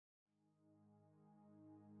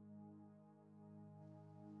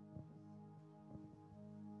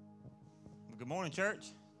Morning, church.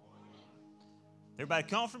 Everybody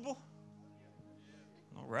comfortable?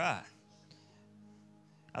 All right.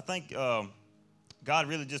 I think God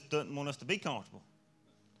really just doesn't want us to be comfortable.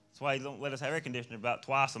 That's why He don't let us have air conditioning about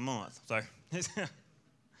twice a month. So,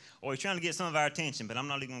 or He's trying to get some of our attention, but I'm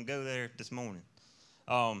not even going to go there this morning.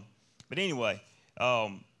 But anyway,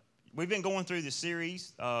 we've been going through this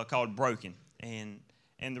series called Broken, and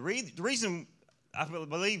the reason I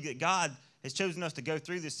believe that God has chosen us to go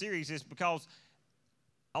through this series is because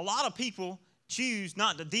a lot of people choose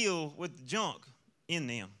not to deal with the junk in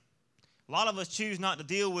them. A lot of us choose not to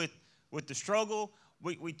deal with the struggle.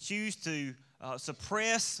 We choose to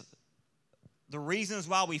suppress the reasons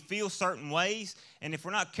why we feel certain ways, and if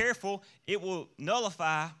we're not careful, it will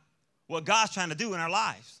nullify what God's trying to do in our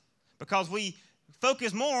lives because we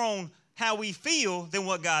focus more on how we feel than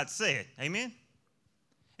what God said. Amen?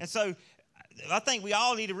 And so I think we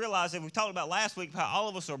all need to realize that we talked about last week how all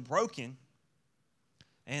of us are broken.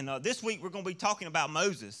 And this week we're going to be talking about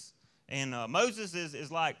Moses. And Moses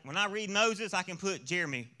is like, when I read Moses, I can put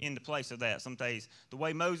Jeremy into place of that some days. The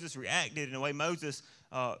way Moses reacted and the way Moses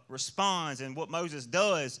responds and what Moses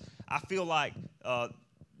does, I feel like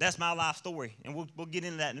that's my life story. And we'll get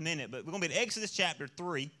into that in a minute. But we're going to be at Exodus chapter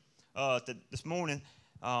 3 this morning.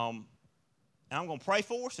 And I'm going to pray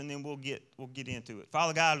for us, and then we'll get into it.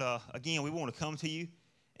 Father God, again, we want to come to you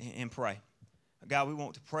and pray. God, we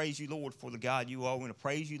want to praise you, Lord, for the God you are. We want to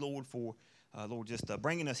praise you, Lord, for, Lord, just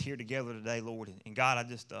bringing us here together today, Lord. And God,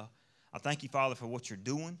 I thank you, Father, for what you're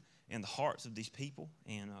doing in the hearts of these people.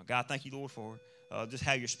 And God, thank you, Lord, for just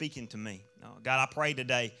how you're speaking to me. God, I pray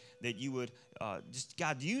today that you would just,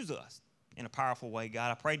 God, use us in a powerful way, God.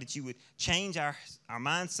 I pray that you would change our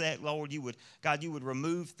mindset, Lord. God, you would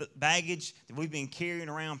remove the baggage that we've been carrying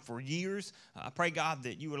around for years. I pray, God,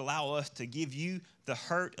 that you would allow us to give you the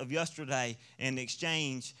hurt of yesterday in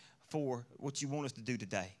exchange for what you want us to do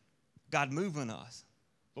today. God, move in us.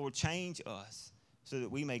 Lord, change us so that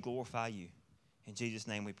we may glorify you. In Jesus'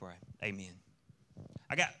 name we pray. Amen.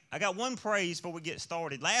 I got one praise before we get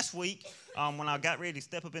started. Last week, when I got ready to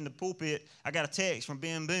step up in the pulpit, I got a text from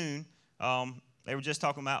Ben Boone. They were just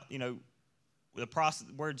talking about, the process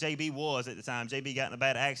where JB was at the time. JB got in a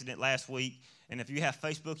bad accident last week, and if you have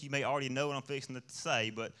Facebook, you may already know what I'm fixing to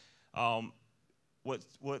say. But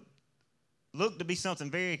what looked to be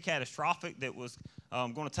something very catastrophic that was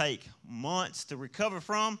going to take months to recover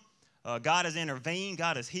from, God has intervened.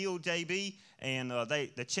 God has healed JB, and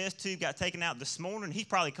the chest tube got taken out this morning. He's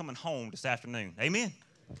probably coming home this afternoon. Amen.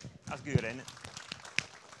 That's good, ain't it?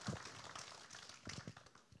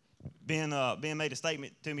 Ben made a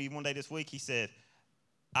statement to me one day this week. He said,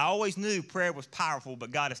 I always knew prayer was powerful,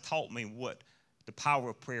 but God has taught me what the power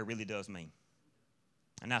of prayer really does mean.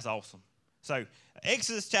 And that's awesome. So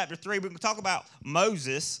Exodus chapter 3, we're going to talk about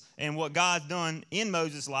Moses and what God's done in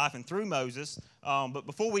Moses' life and through Moses. But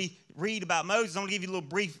before we read about Moses, I'm going to give you a little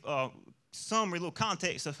brief summary, a little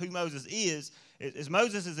context of who Moses is.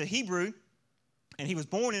 Moses is a Hebrew, and he was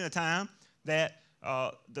born in a time that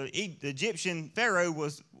the Egyptian Pharaoh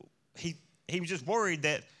was... He was just worried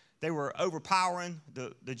that they were overpowering.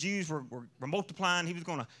 The Jews were multiplying. He was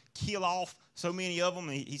going to kill off so many of them.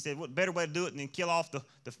 And he said, what better way to do it than kill off the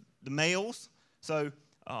males? So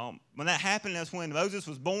when that happened, that's when Moses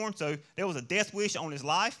was born. So there was a death wish on his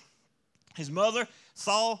life. His mother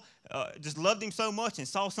just loved him so much and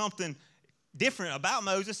saw something different about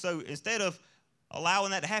Moses. So instead of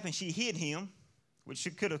allowing that to happen, she hid him, which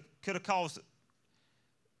could have caused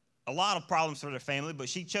a lot of problems for their family, but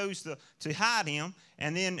she chose to hide him.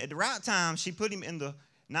 And then at the right time, she put him in the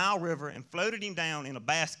Nile River and floated him down in a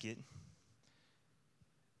basket,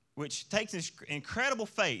 which takes incredible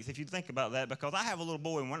faith, if you think about that, because I have a little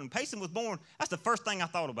boy, and when Payson was born, that's the first thing I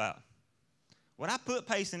thought about. Would I put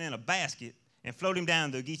Payson in a basket and float him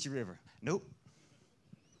down the Geechee River? Nope.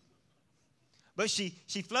 But she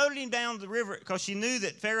floated him down the river because she knew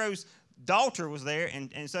that Pharaoh's daughter was there,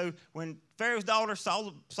 and so when Pharaoh's daughter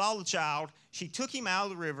saw the child, she took him out of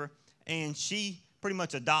the river, and she pretty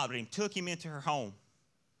much adopted him, took him into her home.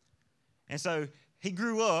 And so he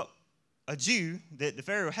grew up a Jew that the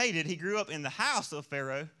Pharaoh hated. He grew up in the house of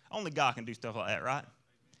Pharaoh. Only God can do stuff like that, right?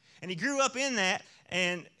 And he grew up in that,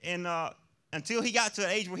 and until he got to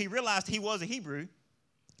an age where he realized he was a Hebrew,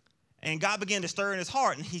 and God began to stir in his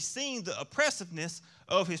heart, and he seen the oppressiveness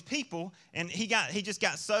of his people, and he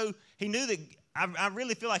knew that, I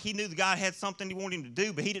really feel like he knew that God had something he wanted him to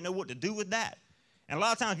do, but he didn't know what to do with that. And a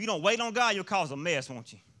lot of times, if you don't wait on God, you'll cause a mess,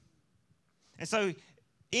 won't you? And so,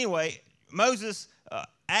 anyway, Moses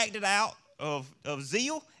acted out of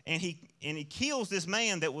zeal, and he kills this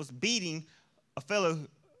man that was beating a fellow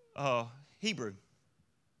Hebrew.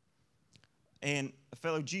 and a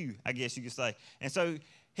fellow Jew, I guess you could say. And so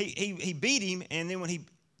he beat him, and then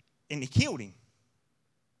he killed him.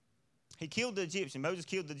 He killed the Egyptian. Moses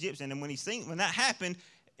killed the Egyptian. And when that happened,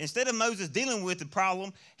 instead of Moses dealing with the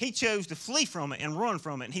problem, he chose to flee from it and run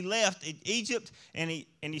from it. And he left Egypt, and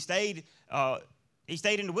he stayed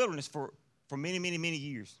in the wilderness for many, many, many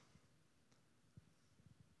years,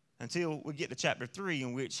 until we get to chapter 3,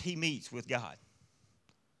 in which he meets with God.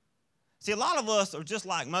 See, a lot of us are just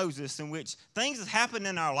like Moses, in which things have happened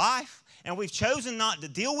in our life, and we've chosen not to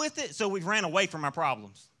deal with it, so we've ran away from our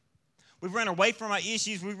problems. We've ran away from our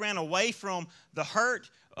issues. We ran away from the hurt.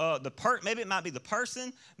 Maybe it might be the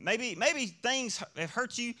person. Maybe things have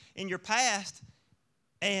hurt you in your past,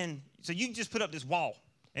 and so you just put up this wall.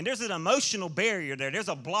 And there's an emotional barrier there. There's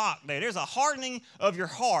a block there. There's a hardening of your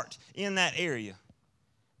heart in that area.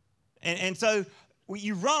 And so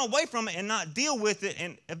you run away from it and not deal with it.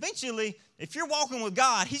 And eventually, if you're walking with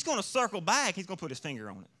God, he's going to circle back. He's going to put his finger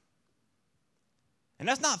on it. And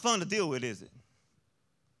that's not fun to deal with, is it?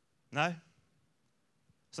 No?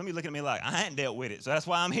 Some of you looking at me like, I hadn't dealt with it, so that's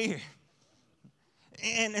why I'm here.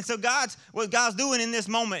 And so what God's doing in this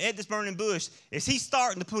moment at this burning bush is he's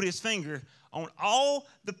starting to put his finger on all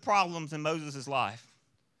the problems in Moses' life.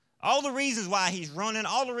 All the reasons why he's running,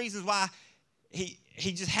 all the reasons why he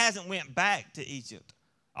just hasn't went back to Egypt.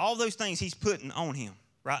 All those things he's putting on him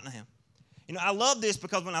right now. You know, I love this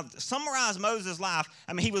because when I summarize Moses' life,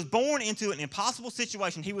 he was born into an impossible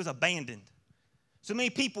situation. He was abandoned. So many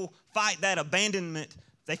people fight that abandonment.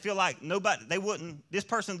 They feel like this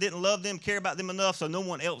person didn't love them, care about them enough, so no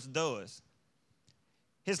one else does.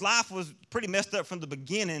 His life was pretty messed up from the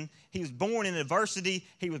beginning. He was born in adversity.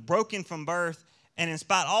 He was broken from birth. And in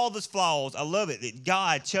spite of all of his flaws, I love it that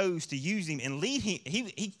God chose to use him and lead him.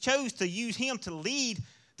 He chose to use him to lead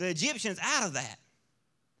the Egyptians out of that.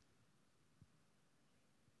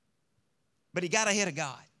 But he got ahead of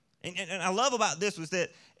God. And I love about this was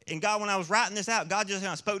that, and God, when I was writing this out, God just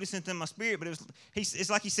spoke this into my spirit, but it's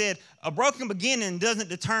like he said, a broken beginning doesn't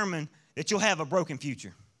determine that you'll have a broken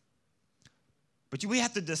future. But we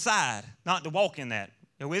have to decide not to walk in that.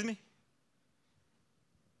 You with me?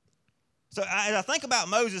 So as I think about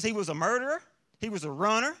Moses, he was a murderer. He was a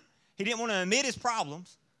runner. He didn't want to admit his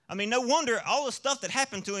problems. No wonder all the stuff that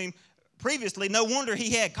happened to him previously, no wonder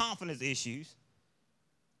he had confidence issues.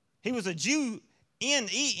 He was a Jew in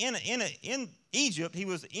Egypt. He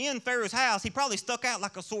was in Pharaoh's house. He probably stuck out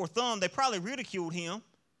like a sore thumb. They probably ridiculed him.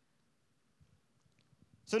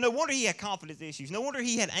 So no wonder he had confidence issues. No wonder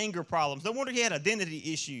he had anger problems. No wonder he had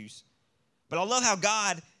identity issues. But I love how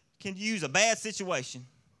God can use a bad situation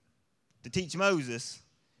to teach Moses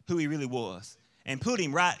who he really was and put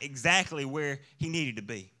him right exactly where he needed to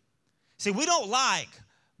be. See, we don't like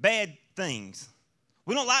bad things.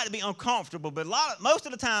 We don't like to be uncomfortable, but most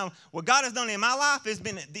of the time, what God has done in my life it's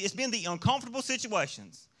been the uncomfortable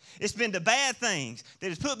situations. It's been the bad things that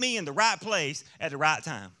has put me in the right place at the right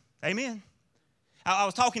time. Amen. I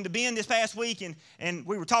was talking to Ben this past week, and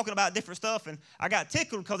we were talking about different stuff, and I got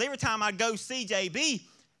tickled because every time I'd go see JB,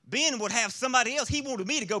 Ben would have somebody else he wanted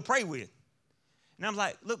me to go pray with. And I'm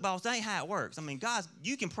like, look, boss, that ain't how it works. God,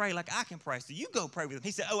 you can pray like I can pray, so you go pray with him.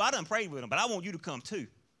 He said, I done prayed with him, but I want you to come too.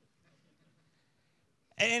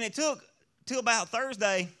 And it took till about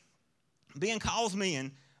Thursday, Ben calls me,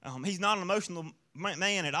 and he's not an emotional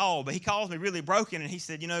man at all, but he calls me really broken, and he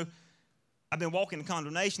said, I've been walking in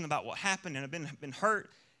condemnation about what happened, and I've been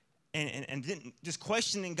hurt and didn't just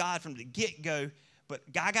questioning God from the get-go. But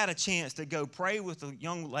I got a chance to go pray with a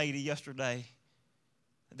young lady yesterday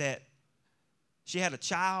that she had a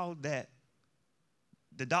child that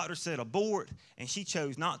the doctor said abort, and she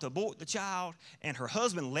chose not to abort the child, and her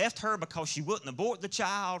husband left her because she wouldn't abort the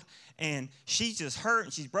child, and she's just hurt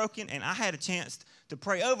and she's broken, and I had a chance to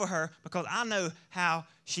pray over her because I know how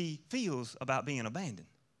she feels about being abandoned.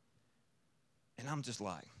 And I'm just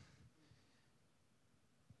like,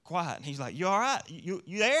 quiet. And he's like, you all right? You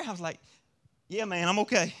there? I was like, yeah, man, I'm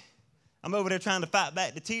okay. I'm over there trying to fight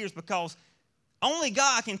back the tears because only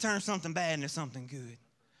God can turn something bad into something good.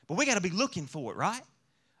 But we got to be looking for it, right?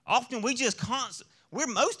 Often we just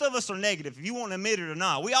most of us are negative, if you want to admit it or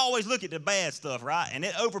not. We always look at the bad stuff, right? And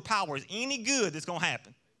it overpowers any good that's going to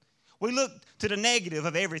happen. We look to the negative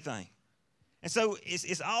of everything. And so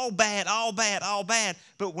it's all bad, all bad, all bad.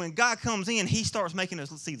 But when God comes in, he starts making us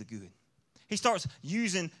see the good. He starts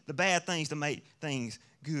using the bad things to make things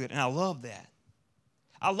good. And I love that.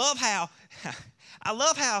 I love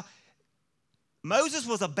how Moses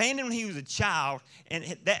was abandoned when he was a child, and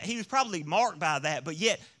that he was probably marked by that, but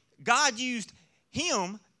yet God used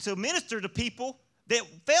him to minister to people that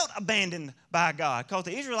felt abandoned by God because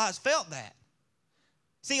the Israelites felt that.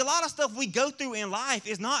 See, a lot of stuff we go through in life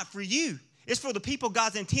is not for you. It's for the people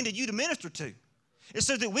God's intended you to minister to. It's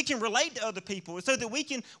so that we can relate to other people. It's so that we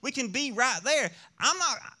can be right there.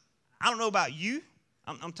 I don't know about you.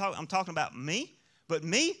 I'm talking about me. But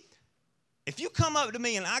me, if you come up to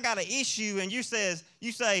me and I got an issue and you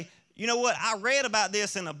say, you know what, I read about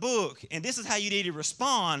this in a book and this is how you need to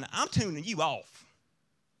respond, I'm tuning you off.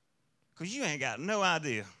 Because you ain't got no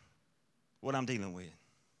idea what I'm dealing with.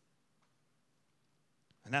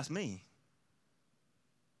 And that's me.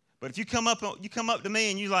 But if you come up to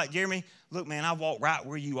me and you're like, Jeremy, look, man, I walk right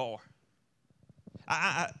where you are.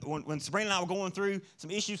 When Sabrina and I were going through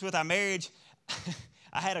some issues with our marriage,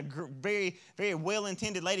 I had a very, very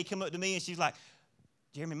well-intended lady come up to me and she's like,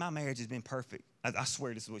 Jeremy, my marriage has been perfect. I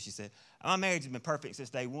swear this is what she said. My marriage has been perfect since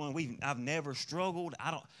day one. I've never struggled.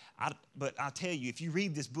 But I tell you, if you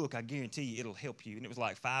read this book, I guarantee you it'll help you. And it was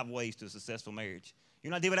like 5 ways to a successful marriage.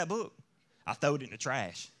 You know what I did with that book? I threw it in the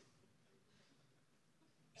trash.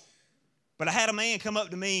 But I had a man come up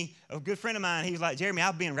to me, a good friend of mine. He was like, Jeremy,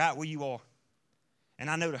 I've been right where you are. And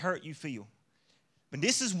I know the hurt you feel. But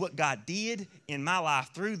this is what God did in my life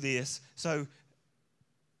through this. So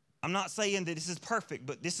I'm not saying that this is perfect,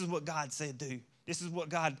 but this is what God said do. This is what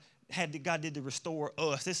God did to restore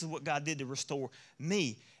us. This is what God did to restore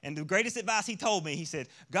me. And the greatest advice he told me, he said,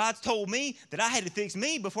 God's told me that I had to fix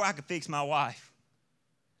me before I could fix my wife.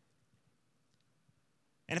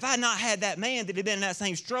 And if I had not had that man that had been in that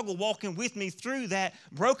same struggle walking with me through that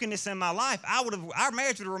brokenness in my life, our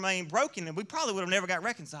marriage would have remained broken and we probably would have never got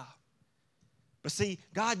reconciled. But see,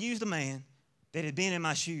 God used a man that had been in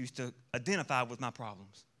my shoes to identify with my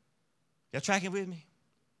problems. Y'all tracking with me?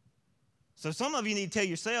 So some of you need to tell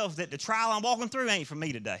yourselves that the trial I'm walking through ain't for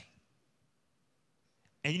me today.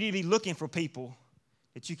 And you need to be looking for people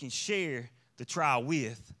that you can share the trial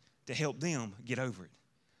with to help them get over it.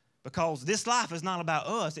 Because this life is not about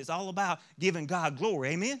us. It's all about giving God glory.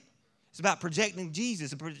 Amen? It's about projecting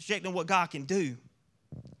Jesus and projecting what God can do.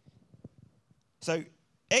 So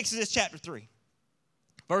Exodus chapter 3,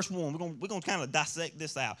 verse 1. We're going to kind of dissect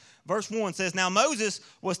this out. Verse 1 says, Now Moses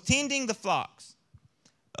was tending the flocks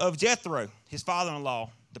of Jethro, his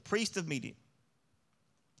father-in-law, the priest of Midian.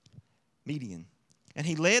 And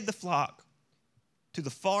he led the flock to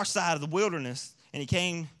the far side of the wilderness, and he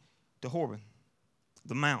came to Horeb,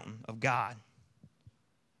 the mountain of God.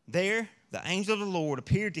 There, the angel of the Lord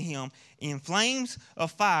appeared to him in flames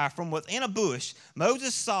of fire from within a bush.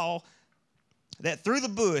 Moses saw that through the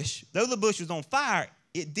bush, though the bush was on fire,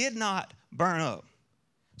 it did not burn up.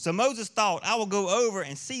 So Moses thought, I will go over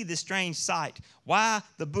and see this strange sight, why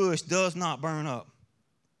the bush does not burn up.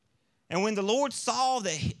 And when the Lord saw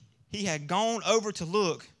that he had gone over to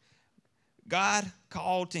look, God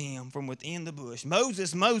called to him from within the bush,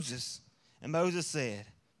 Moses, Moses. And Moses said,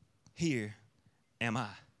 Here am I.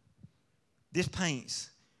 This paints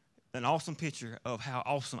an awesome picture of how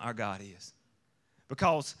awesome our God is.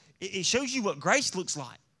 Because it shows you what grace looks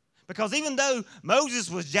like. Because even though Moses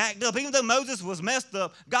was jacked up, even though Moses was messed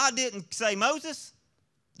up, God didn't say, Moses,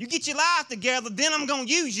 you get your life together, then I'm going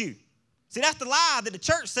to use you. See, that's the lie that the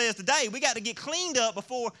church says today. We got to get cleaned up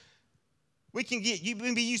before we can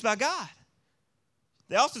be used by God.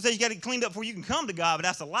 They also say you got to get cleaned up before you can come to God, but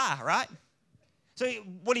that's a lie, right? So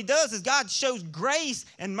what he does is God shows grace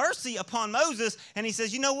and mercy upon Moses, and he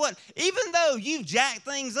says, you know what? Even though you've jacked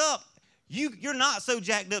things up, you're not so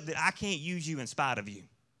jacked up that I can't use you in spite of you.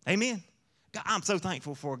 Amen? God, I'm so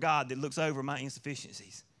thankful for a God that looks over my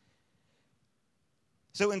insufficiencies.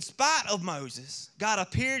 So in spite of Moses, God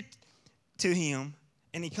appeared to him,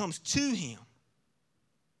 and he comes to him.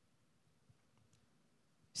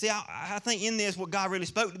 See, I think in this, what God really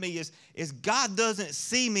spoke to me is God doesn't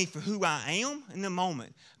see me for who I am in the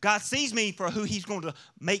moment. God sees me for who he's going to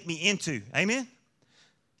make me into. Amen?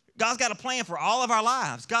 God's got a plan for all of our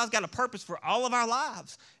lives. God's got a purpose for all of our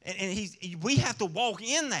lives. And we have to walk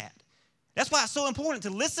in that. That's why it's so important to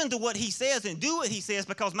listen to what he says and do what he says,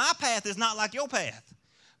 because my path is not like your path.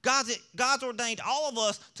 God's ordained all of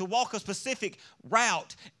us to walk a specific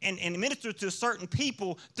route and minister to certain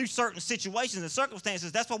people through certain situations and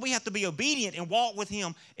circumstances. That's why we have to be obedient and walk with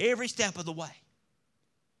him every step of the way.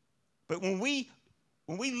 But when we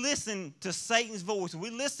listen to Satan's voice, when we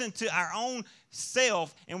listen to our own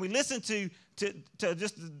self, and we listen to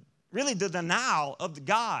just really the denial of the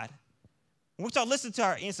God, when we start listening to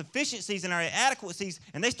our insufficiencies and our inadequacies,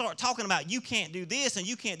 and they start talking about you can't do this and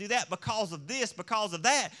you can't do that because of this, because of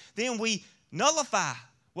that, then we nullify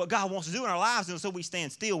what God wants to do in our lives, and so we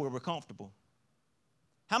stand still where we're comfortable.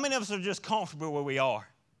 How many of us are just comfortable where we are?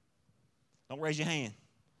 Don't raise your hand.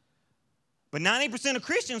 But 90% of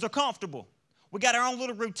Christians are comfortable. We got our own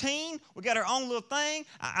little routine. We got our own little thing.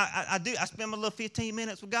 I spend my little 15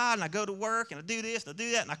 minutes with God, and I go to work, and I do this, and I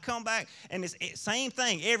do that, and I come back, and it's the same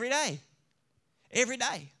thing every day. Every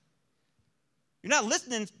day. You're not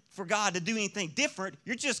listening for God to do anything different.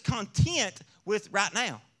 You're just content with right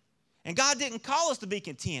now. And God didn't call us to be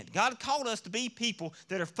content. God called us to be people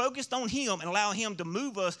that are focused on Him and allow Him to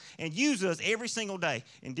move us and use us every single day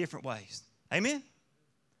in different ways. Amen?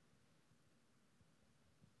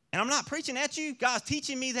 And I'm not preaching at you. God's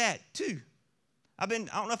teaching me that too. I don't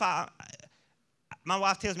know if my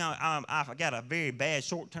wife tells me I got a very bad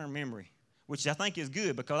short-term memory, which I think is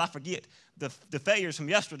good because I forget the failures from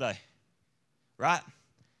yesterday, right?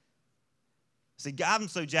 See, I'm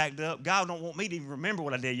so jacked up, God don't want me to even remember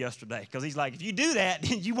what I did yesterday because He's like, if you do that,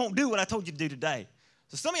 then you won't do what I told you to do today.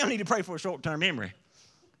 So some of y'all need to pray for a short-term memory.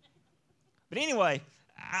 But anyway,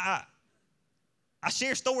 I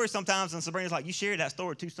share stories sometimes, and Sabrina's like, you shared that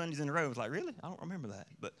story 2 Sundays in a row. I was like, really? I don't remember that.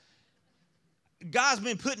 But God's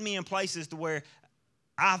been putting me in places to where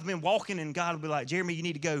I've been walking, and God will be like, Jeremy, you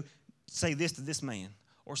need to go say this to this man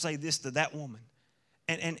or say this to that woman.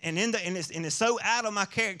 And it's so out of my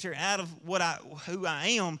character, out of who I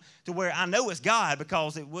am, to where I know it's God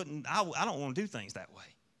because I don't want to do things that way.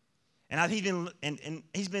 And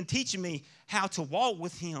He's been teaching me how to walk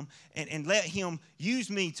with Him and let Him use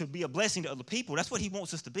me to be a blessing to other people. That's what He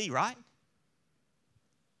wants us to be, right?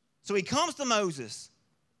 So He comes to Moses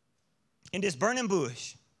in this burning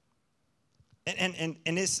bush. And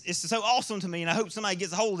it's so awesome to me, and I hope somebody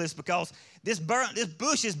gets a hold of this because this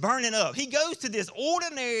bush is burning up. He goes to this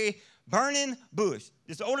ordinary burning bush,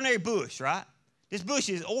 this ordinary bush, right? This bush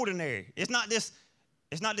is ordinary. It's not this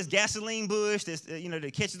gasoline bush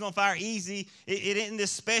that catches on fire easy. It isn't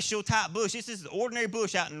this special type bush. It's this ordinary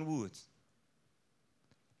bush out in the woods.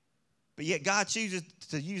 But yet God chooses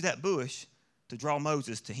to use that bush to draw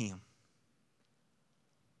Moses to Him.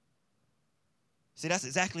 See, that's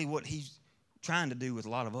exactly what He's trying to do with a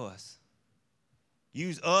lot of us.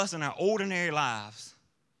 Use us in our ordinary lives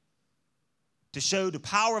to show the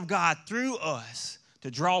power of God through us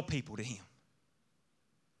to draw people to Him.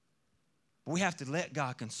 But we have to let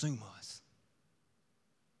God consume us.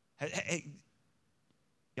 Hey,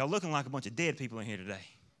 y'all looking like a bunch of dead people in here today.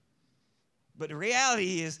 But the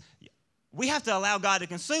reality is we have to allow God to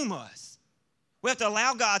consume us. We have to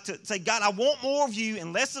allow God to say, God, I want more of you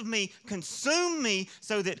and less of me. Consume me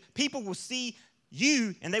so that people will see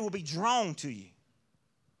you and they will be drawn to you.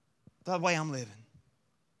 The way I'm living.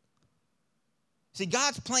 See,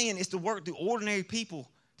 God's plan is to work through ordinary people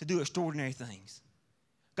to do extraordinary things.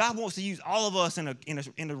 God wants to use all of us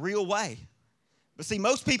in a real way. But see,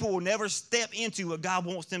 most people will never step into what God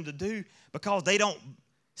wants them to do because they don't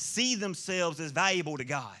see themselves as valuable to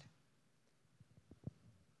God.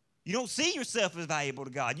 You don't see yourself as valuable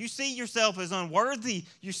to God. You see yourself as unworthy.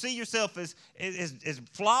 You see yourself as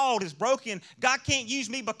flawed, as broken. God can't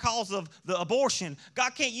use me because of the abortion.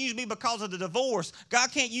 God can't use me because of the divorce.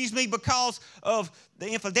 God can't use me because of the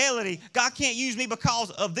infidelity. God can't use me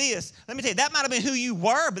because of this. Let me tell you, that might have been who you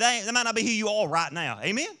were, but that might not be who you are right now.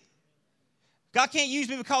 Amen? God can't use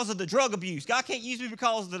me because of the drug abuse. God can't use me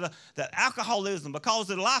because of the alcoholism, because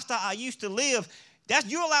of the lifestyle I used to live.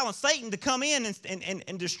 You're allowing Satan to come in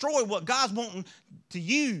and destroy what God's wanting to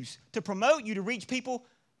use to promote you to reach people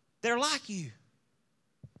that are like you.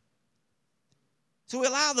 So we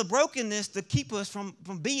allow the brokenness to keep us from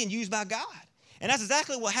being used by God. And that's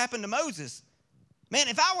exactly what happened to Moses. Man,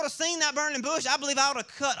 if I would have seen that burning bush, I believe I would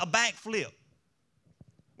have cut a backflip.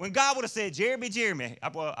 When God would have said, Jeremy, I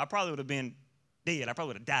probably would have been dead. I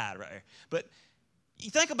probably would have died right there. But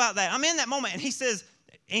you think about that. I'm in that moment, and He says,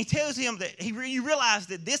 and He tells him that you realize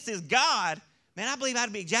that this is God. Man, I believe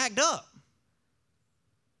I'd be jacked up.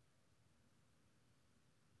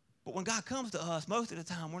 But when God comes to us, most of the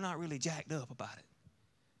time, we're not really jacked up about it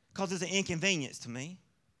because it's an inconvenience to me.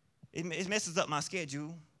 It messes up my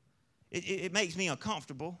schedule. It makes me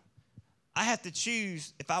uncomfortable. I have to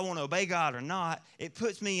choose if I want to obey God or not. It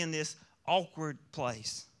puts me in this awkward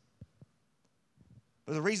place.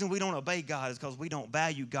 But the reason we don't obey God is because we don't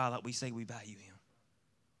value God like we say we value Him.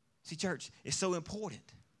 See, church, it's so important.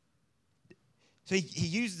 So he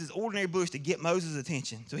uses this ordinary bush to get Moses'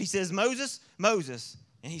 attention. So he says, Moses, Moses.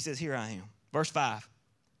 And he says, here I am. Verse 5.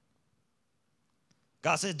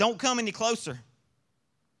 God says, don't come any closer.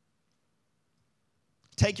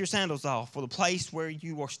 Take your sandals off, for the place where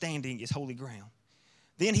you are standing is holy ground.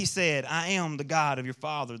 Then he said, I am the God of your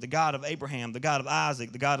father, the God of Abraham, the God of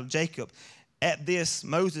Isaac, the God of Jacob. At this,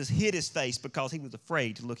 Moses hid his face because he was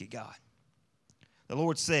afraid to look at God. The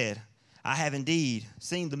Lord said, I have indeed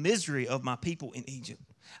seen the misery of my people in Egypt.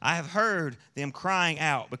 I have heard them crying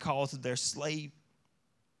out because of their slave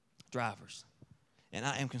drivers, and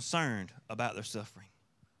I am concerned about their suffering.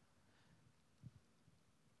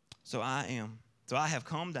 So I have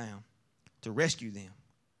come down to rescue them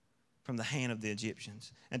from the hand of the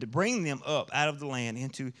Egyptians, and to bring them up out of the land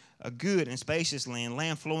into a good and spacious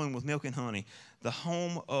land flowing with milk and honey, the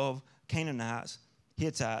home of Canaanites,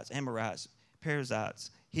 Hittites, Amorites, Perizzites,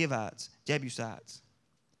 Hivites, Jebusites.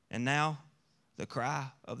 And now the cry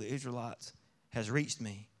of the Israelites has reached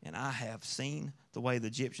me, and I have seen the way the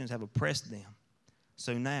Egyptians have oppressed them.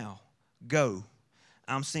 So now, go,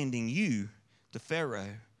 I'm sending you to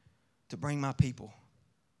Pharaoh to bring my people,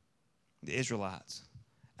 the Israelites,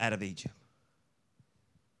 out of Egypt.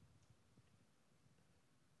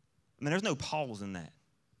 I mean, there's no pause in that,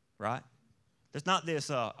 right? There's not this,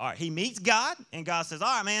 all right, he meets God, and God says, all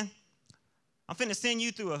right, man, I'm finna send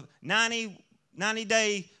you through a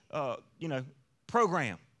 90-day,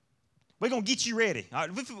 program. We're going to get you ready. All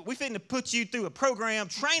right, we're finna put you through a program,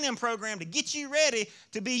 training program to get you ready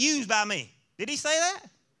to be used by me. Did he say that?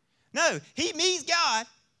 No, he meets God,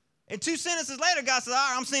 and 2 sentences later, God says, all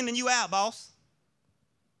right, I'm sending you out, boss.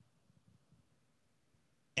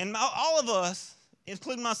 And all of us,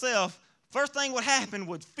 including myself, first thing would happen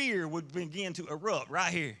would fear would begin to erupt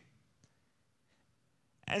right here.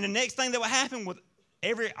 And the next thing that would happen with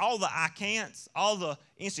all the I can'ts, all the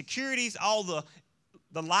insecurities, all the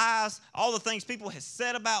lies, all the things people have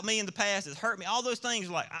said about me in the past has hurt me, all those things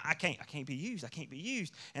are like, I can't be used.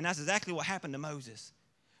 And that's exactly what happened to Moses.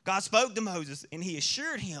 God spoke to Moses, and he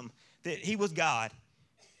assured him that he was God.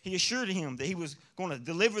 He assured him that he was going to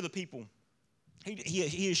deliver the people.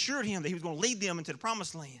 He assured him that he was going to lead them into the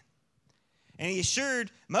promised land. And he assured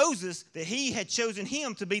Moses that he had chosen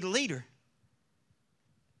him to be the leader.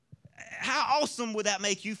 How awesome would that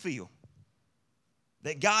make you feel?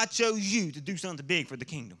 That God chose you to do something big for the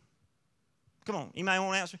kingdom. Come on, anybody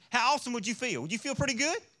want to answer? How awesome would you feel? Would you feel pretty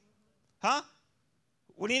good? Huh?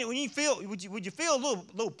 Would you feel a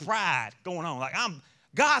little pride going on? Like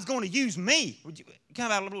God's going to use me. Would you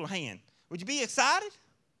kind of out a little hand? Would you be excited?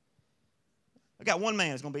 I got one man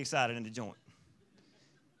that's going to be excited in the joint.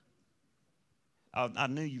 I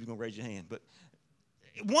knew you were going to raise your hand, but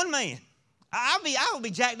one man. I would be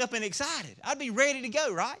jacked up and excited. I'd be ready to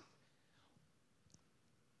go, right?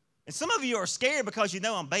 And some of you are scared because you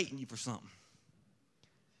know I'm baiting you for something.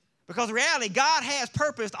 Because in reality, God has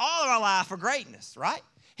purposed all of our life for greatness, right?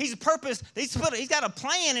 He's got a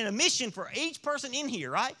plan and a mission for each person in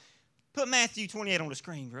here, right? Put Matthew 28 on the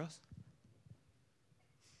screen, girls.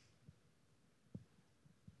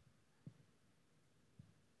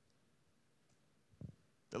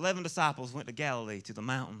 The 11 disciples went to Galilee, to the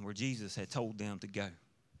mountain where Jesus had told them to go.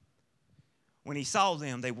 When he saw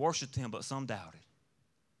them, they worshiped him, but some doubted.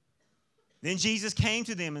 Then Jesus came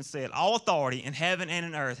to them and said, all authority in heaven and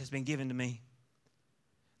in earth has been given to me.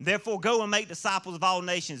 Therefore, go and make disciples of all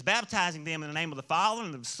nations, baptizing them in the name of the Father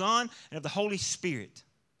and of the Son and of the Holy Spirit,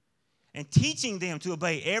 and teaching them to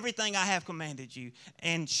obey everything I have commanded you.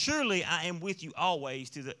 And surely I am with you always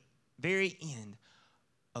to the very end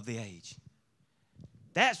of the age.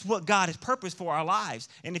 That's what God has purposed for our lives.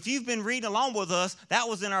 And if you've been reading along with us, that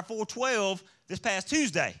was in our 412 this past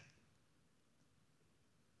Tuesday.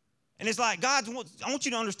 And it's like, I want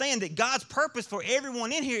you to understand that God's purpose for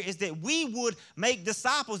everyone in here is that we would make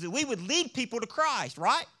disciples, that we would lead people to Christ,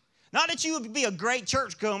 right? Not that you would be a great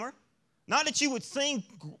churchgoer, not that you would sing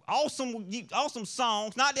awesome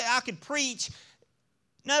songs, not that I could preach.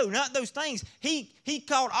 No, not those things. He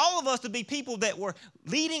called all of us to be people that were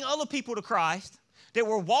leading other people to Christ, that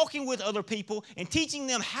were walking with other people and teaching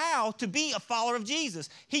them how to be a follower of Jesus.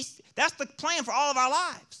 That's the plan for all of our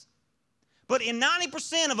lives. But in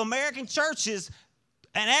 90% of American churches,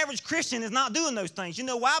 an average Christian is not doing those things. You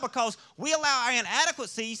know why? Because we allow our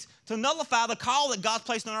inadequacies to nullify the call that God's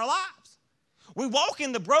placed on our lives. We walk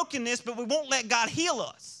in the brokenness, but we won't let God heal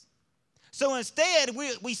us. So instead,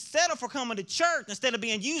 we settle for coming to church instead of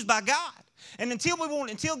being used by God. And until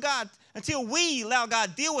we allow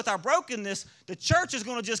God deal with our brokenness, the church is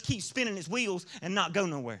going to just keep spinning its wheels and not go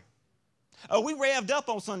nowhere. Oh, we revved up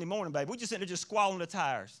on Sunday morning, baby. We just sitting there just squalling the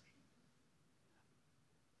tires.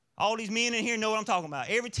 All these men in here know what I'm talking about.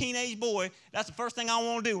 Every teenage boy, that's the first thing I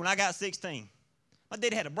want to do when I got 16. My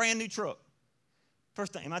daddy had a brand new truck.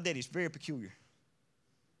 First thing, my daddy's very peculiar.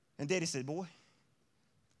 And daddy said, boy,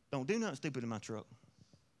 don't do nothing stupid in my truck.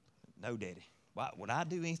 No, daddy. Why would I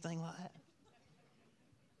do anything like that?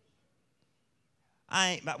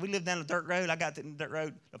 We lived down the dirt road. I got to the dirt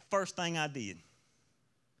road. The first thing I did,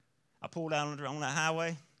 I pulled out on that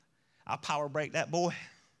highway. I power braked that boy,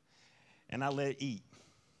 and I let it eat.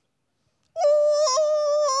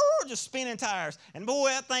 just spinning tires. And boy,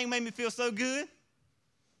 that thing made me feel so good.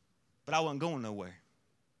 But I wasn't going nowhere.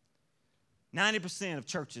 90% of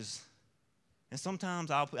churches, and sometimes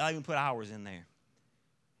I'll even put hours in there,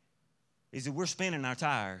 is that we're spinning our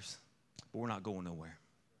tires, but we're not going nowhere.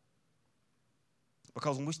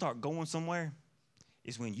 Because when we start going somewhere,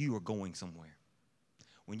 it's when you are going somewhere.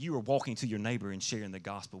 When you are walking to your neighbor and sharing the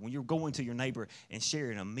gospel, when you're going to your neighbor and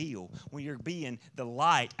sharing a meal, when you're being the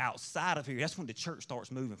light outside of here, that's when the church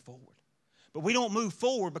starts moving forward. But we don't move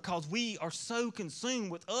forward because we are so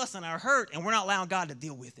consumed with us and our hurt, and we're not allowing God to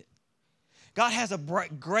deal with it. God has a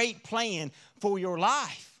great plan for your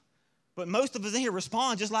life, but most of us in here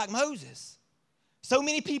respond just like Moses. So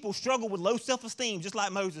many people struggle with low self-esteem just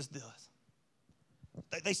like Moses does.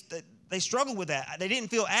 They struggle with that. They didn't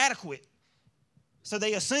feel adequate. So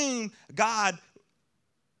they assume God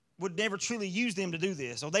would never truly use them to do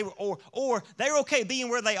this. Or they're okay being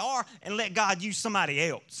where they are and let God use somebody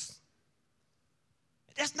else.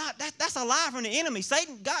 That's a lie from the enemy.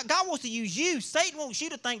 God wants to use you. Satan wants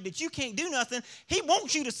you to think that you can't do nothing. He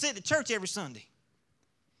wants you to sit at church every Sunday.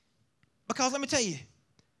 Because let me tell you,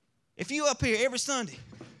 if you up here every Sunday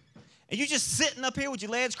and you're just sitting up here with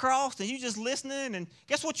your legs crossed and you're just listening, and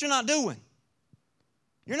guess what you're not doing?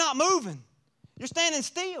 You're not moving. You're standing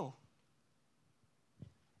still.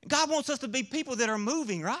 God wants us to be people that are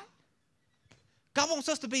moving, right? God wants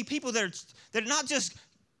us to be people that are not just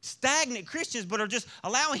stagnant Christians, but are just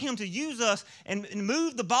allowing him to use us and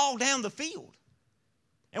move the ball down the field.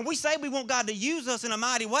 And we say we want God to use us in a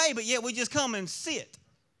mighty way, but yet we just come and sit.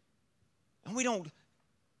 And we don't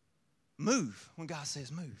move when God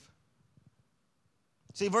says move.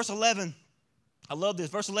 See, verse 11, I love this.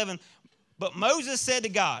 Verse 11, but Moses said to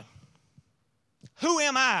God, who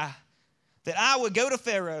am I that I would go to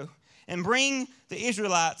Pharaoh and bring the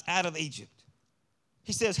Israelites out of Egypt?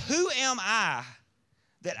 He says, who am I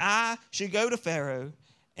that I should go to Pharaoh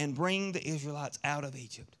and bring the Israelites out of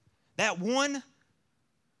Egypt? That one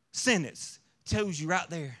sentence tells you right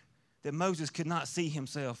there that Moses could not see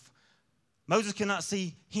himself. Moses could not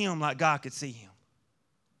see him like God could see him.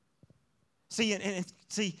 See, and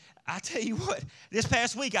see, I tell you what, this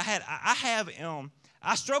past week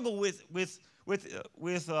I struggle with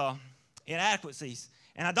inadequacies.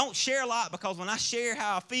 And I don't share a lot because when I share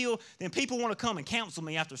how I feel, then people want to come and counsel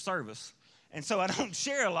me after service. And so I don't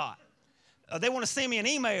share a lot. They want to send me an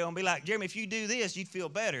email and be like, Jeremy, if you do this, you'd feel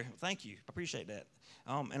better. Thank you. I appreciate that.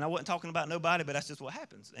 And I wasn't talking about nobody, but that's just what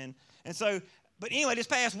happens. And so, but anyway, this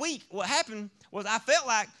past week, what happened was I felt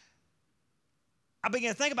like I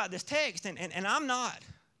began to think about this text, and I'm not.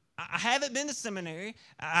 I haven't been to seminary.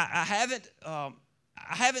 I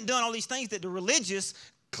haven't done all these things that the religious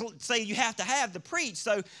say you have to preach.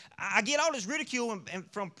 So I get all this ridicule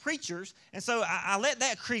from preachers, and so I let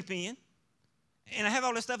that creep in. And I have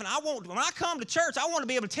all this stuff, and when I come to church, I want to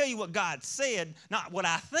be able to tell you what God said, not what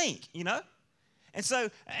I think, you know? And so,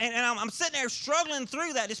 and I'm sitting there struggling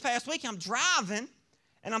through that this past week. I'm driving,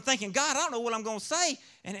 and I'm thinking, God, I don't know what I'm going to say.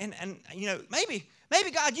 And you know, maybe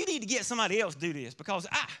God, you need to get somebody else to do this, because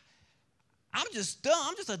I'm just dumb.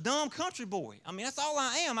 I'm just a dumb country boy. I mean, that's all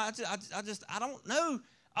I am. I don't know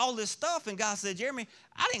all this stuff. And God said, Jeremy,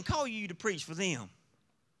 I didn't call you to preach for them.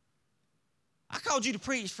 I called you to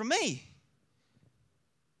preach for me.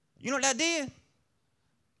 You know what that did?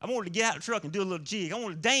 I wanted to get out of the truck and do a little jig. I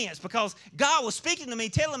wanted to dance because God was speaking to me,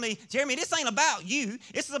 telling me, Jeremy, this ain't about you.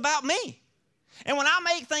 This is about me. And when I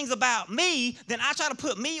make things about me, then I try to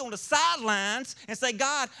put me on the sidelines and say,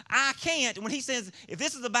 God, I can't. And when he says, if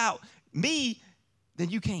this is about me,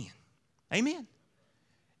 then you can. Amen.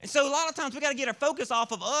 And so a lot of times we got to get our focus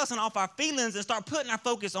off of us and off our feelings and start putting our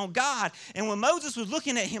focus on God. And when Moses was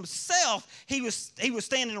looking at himself, he was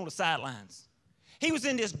standing on the sidelines. He was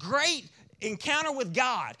in this great encounter with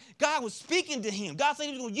God. God was speaking to him. God said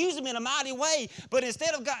he was going to use him in a mighty way. But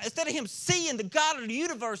instead of him seeing the God of the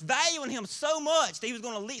universe, valuing him so much that he was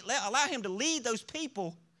going to allow him to lead those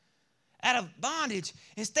people out of bondage,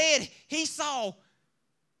 instead he saw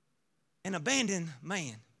an abandoned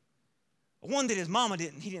man. One that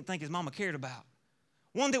he didn't think his mama cared about.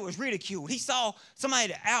 One that was ridiculed. He saw somebody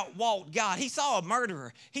that outwalked God. He saw a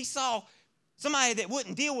murderer. He saw somebody that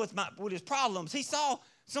wouldn't deal with his problems. He saw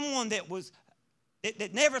someone that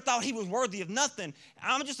never thought he was worthy of nothing.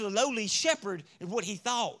 I'm just a lowly shepherd is what he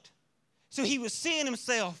thought. So he was seeing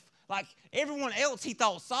himself like everyone else he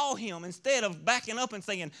thought saw him, instead of backing up and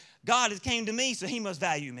saying, God has came to me, so he must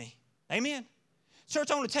value me. Amen. Church,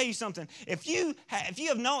 I want to tell you something. If you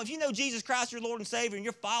know Jesus Christ, your Lord and Savior, and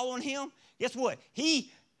you're following him, guess what?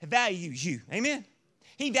 He values you. Amen.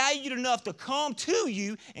 He valued you enough to come to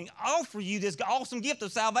you and offer you this awesome gift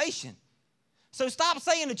of salvation. So stop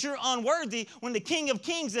saying that you're unworthy when the King of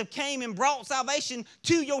Kings have came and brought salvation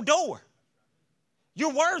to your door.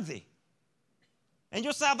 You're worthy. And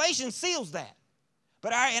your salvation seals that.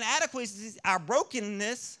 But our inadequacies, our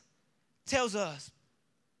brokenness tells us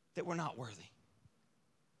that we're not worthy.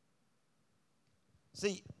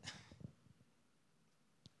 See,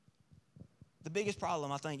 the biggest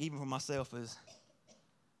problem, I think, even for myself, is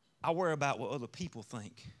I worry about what other people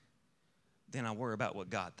think than I worry about what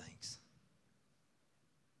God thinks.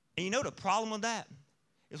 And you know the problem with that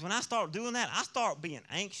is when I start doing that, I start being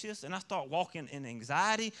anxious and I start walking in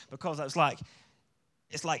anxiety because it's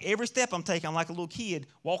like every step I'm taking, I'm like a little kid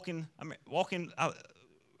walking. When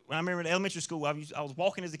I remember in elementary school, I was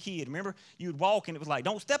walking as a kid. Remember, you would walk and it was like,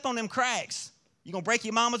 don't step on them cracks. You're going to break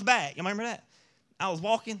your mama's back. You remember that? I was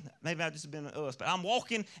walking. Maybe I've just been us, but I'm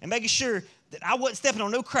walking and making sure that I wasn't stepping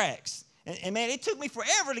on no cracks. And man, it took me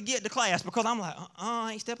forever to get to class because I'm like,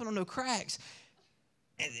 I ain't stepping on no cracks.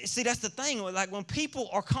 And see, that's the thing. Like when people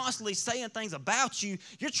are constantly saying things about you,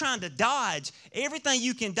 you're trying to dodge everything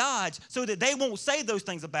you can dodge so that they won't say those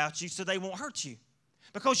things about you so they won't hurt you.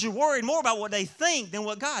 Because you're worried more about what they think than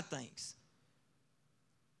what God thinks.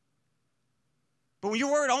 But when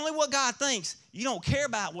you're worried only what God thinks, you don't care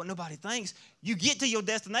about what nobody thinks. You get to your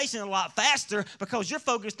destination a lot faster because you're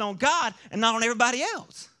focused on God and not on everybody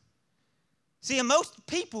else. See, and most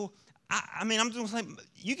people, I'm just going to say,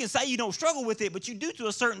 you can say you don't struggle with it, but you do to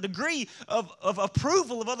a certain degree of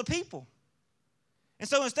approval of other people. And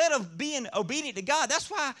so instead of being obedient to God,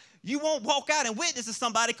 that's why you won't walk out and witness to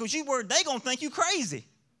somebody because you worried they're going to think you crazy.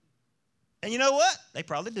 And you know what? They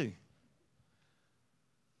probably do.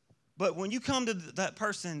 But when you come to that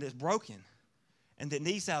person that's broken and that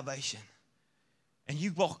needs salvation, and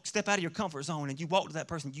you step out of your comfort zone and you walk to that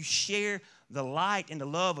person, you share the light and the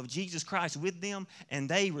love of Jesus Christ with them, and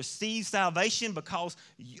they receive salvation because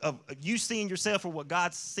of you seeing yourself for what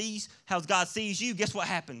God sees, how God sees you, guess what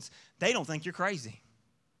happens? They don't think you're crazy.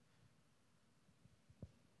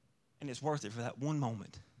 And it's worth it for that one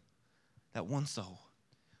moment, that one soul.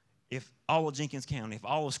 If all of Jenkins County, if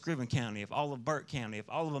all of Scriven County, if all of Burke County, if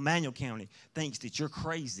all of Emmanuel County thinks that you're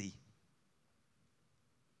crazy,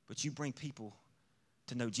 but you bring people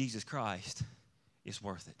to know Jesus Christ, it's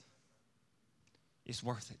worth it. It's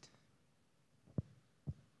worth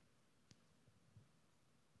it.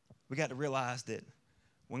 We got to realize that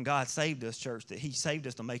when God saved us, church, that he saved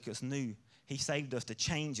us to make us new. He saved us to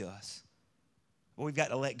change us. But we've got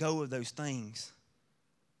to let go of those things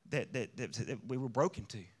that we were broken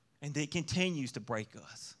to. And that continues to break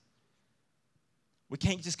us. We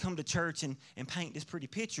can't just come to church and paint this pretty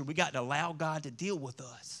picture. We got to allow God to deal with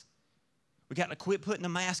us. We got to quit putting the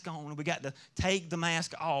mask on. We got to take the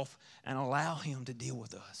mask off and allow him to deal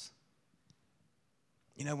with us.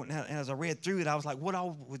 You know, as I read through it, I was like, what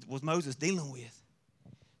all was Moses dealing with?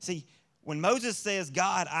 See, when Moses says,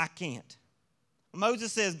 God, I can't.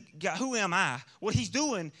 Moses says, God, who am I? What he's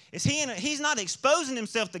doing is he's not exposing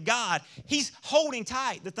himself to God. He's holding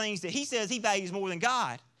tight the things that he says he values more than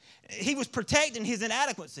God. He was protecting his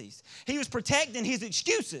inadequacies. He was protecting his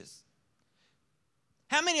excuses.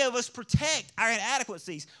 How many of us protect our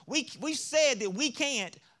inadequacies? We've said that we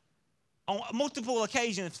can't on multiple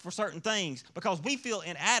occasions for certain things because we feel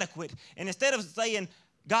inadequate. And instead of saying,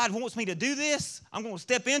 God wants me to do this, I'm going to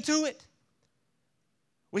step into it.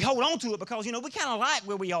 We hold on to it because, we kind of like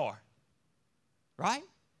where we are, right?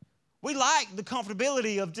 We like the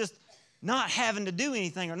comfortability of just not having to do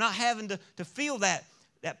anything or not having to feel that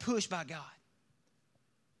push by God.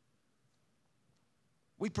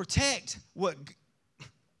 We protect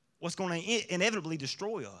what's going to inevitably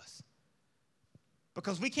destroy us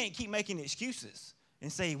because we can't keep making excuses and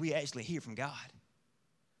say we actually hear from God.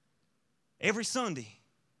 Every Sunday,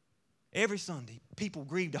 people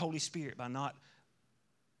grieve the Holy Spirit by not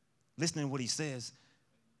listening to what he says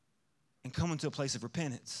and coming to a place of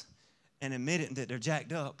repentance and admitting that they're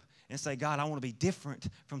jacked up and say, God, I want to be different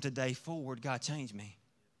from today forward. God, change me.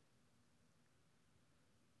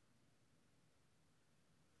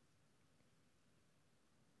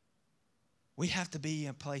 We have to be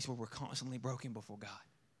in a place where we're constantly broken before God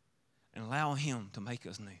and allow him to make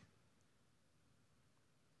us new.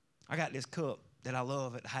 I got this cup that I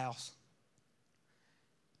love at the house.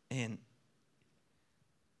 And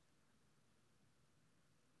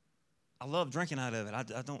I love drinking out of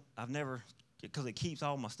it. I've never, because it keeps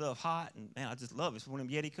all my stuff hot, and man, I just love it. It's one of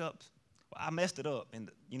them Yeti cups. Well, I messed it up,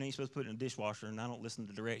 and you're supposed to put it in the dishwasher, and I don't listen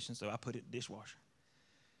to the directions, so I put it in the dishwasher.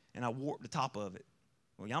 And I warped the top of it.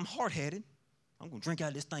 Well, I'm hard-headed. I'm going to drink out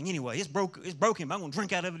of this thing anyway. It's broken, but I'm going to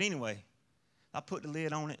drink out of it anyway. I put the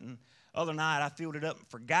lid on it, and the other night I filled it up and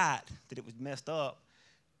forgot that it was messed up.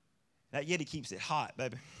 That Yeti keeps it hot,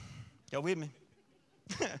 baby. Y'all with me?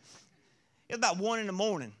 It's about 1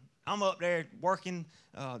 a.m. I'm up there working.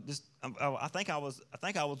 I think I was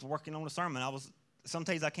working on a sermon. Some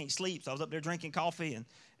days I can't sleep, so I was up there drinking coffee,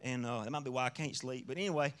 and that might be why I can't sleep. But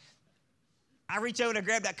anyway, I reach over to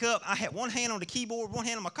grab that cup. I had one hand on the keyboard, one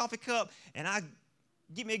hand on my coffee cup, and I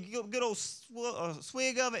give me a good old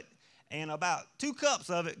swig of it, and about 2 cups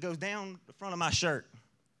of it goes down the front of my shirt.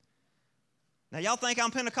 Now, y'all think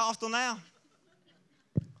I'm Pentecostal now?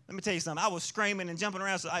 Let me tell you something. I was screaming and jumping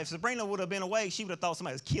around. So if Sabrina would have been awake, she would have thought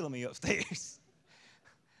somebody was killing me upstairs.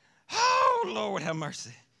 Oh, Lord, have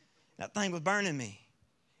mercy. That thing was burning me.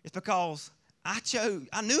 It's because I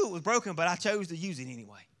knew it was broken, but I chose to use it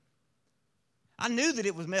anyway. I knew that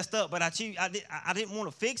it was messed up, but I didn't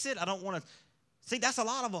want to fix it. I don't want to. See, that's a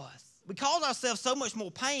lot of us. We cause ourselves so much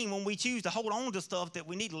more pain when we choose to hold on to stuff that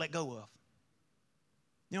we need to let go of.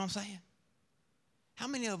 You know what I'm saying? How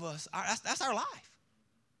many of us, that's our life.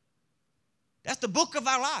 That's the book of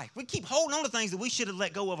our life. We keep holding on to things that we should have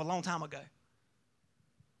let go of a long time ago.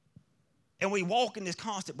 And we walk in this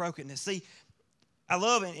constant brokenness. See, I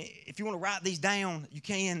love it. If you want to write these down, you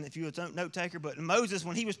can if you're a note taker. But Moses,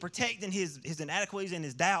 when he was protecting his inadequacies and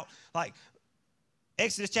his doubt, like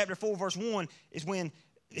Exodus chapter 4, verse 1 is when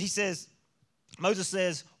he says, Moses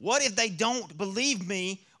says, what if they don't believe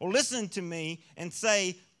me or listen to me and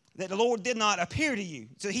say that the Lord did not appear to you?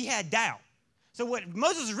 So he had doubt. So what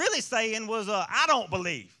Moses was really saying was, I don't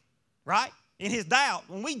believe, right? In his doubt.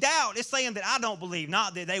 When we doubt, it's saying that I don't believe,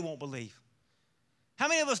 not that they won't believe. How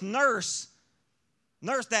many of us nurse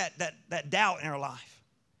that doubt in our life?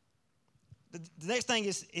 The next thing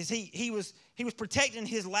is he was protecting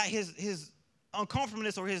his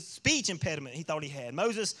uncomfortableness or his speech impediment he thought he had.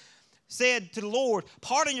 Moses said to the Lord,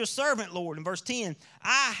 pardon your servant, Lord, in verse 10.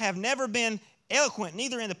 I have never been eloquent,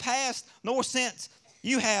 neither in the past nor since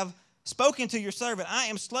you have spoken to your servant. I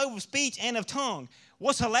am slow of speech and of tongue.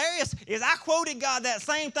 What's hilarious is I quoted God that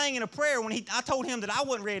same thing in a prayer when I told him that I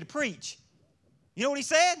wasn't ready to preach. You know what he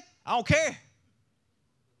said? I don't care.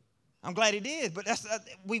 I'm glad he did, but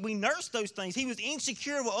we nurse those things. He was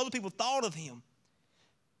insecure what other people thought of him.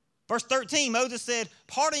 Verse 13, Moses said,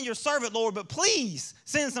 pardon your servant, Lord, but please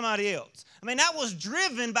send somebody else. I mean, that was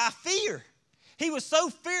driven by fear. He was so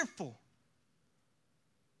fearful.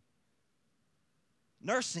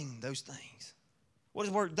 Nursing those things.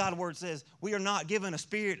 What does God's word says? We are not given a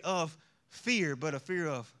spirit of fear, but a fear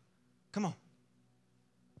of, come on.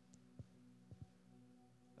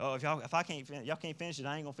 Oh, if y'all can't finish it,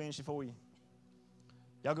 I ain't gonna finish it for you.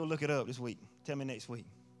 Y'all go look it up this week. Tell me next week.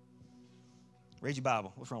 Read your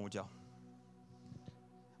Bible. What's wrong with y'all?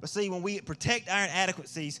 But see, when we protect our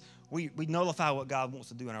inadequacies, we nullify what God wants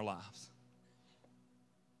to do in our lives.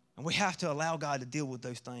 And we have to allow God to deal with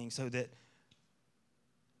those things so that,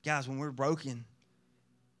 guys, when we're broken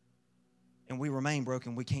and we remain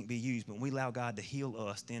broken, we can't be used. But when we allow God to heal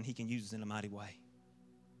us, then he can use us in a mighty way.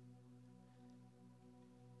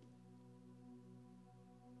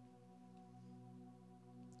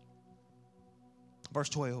 Verse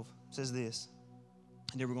 12 says this,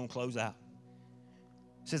 and then we're going to close out.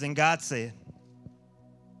 It says, and God said,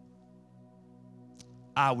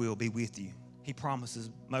 I will be with you. He promises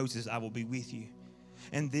Moses, I will be with you.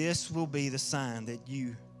 And this will be the sign that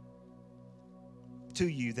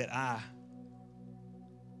that I,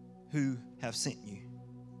 who have sent you.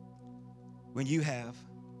 When you have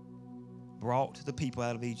brought the people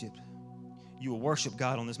out of Egypt, you will worship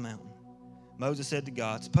God on this mountain. Moses said to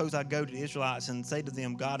God, suppose I go to the Israelites and say to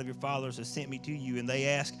them, God of your fathers has sent me to you. And they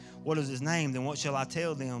ask, what is his name? Then what shall I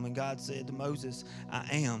tell them? And God said to Moses, I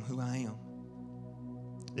am who I am.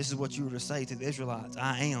 This is what you were to say to the Israelites.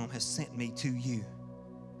 I am has sent me to you.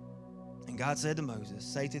 And God said to Moses,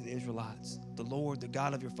 say to the Israelites, the Lord, the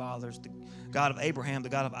God of your fathers, the God of Abraham, the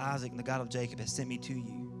God of Isaac, and the God of Jacob has sent me to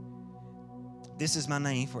you. This is my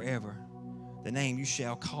name forever, the name you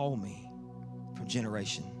shall call me from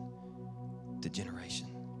generation to generation.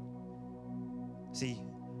 See,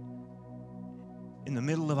 in the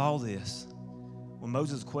middle of all this, when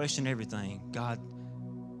Moses questioned everything, God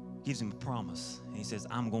gives him a promise, and he says,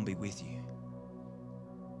 I'm going to be with you.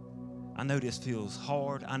 I know this feels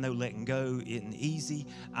hard. I know letting go isn't easy.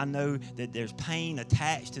 I know that there's pain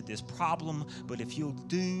attached to this problem, but if you'll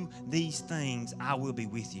do these things, I will be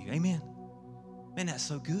with you. Amen? Man, that's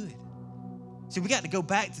so good. See, we got to go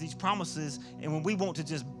back to these promises, and when we want to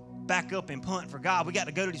just back up and punt for God, we got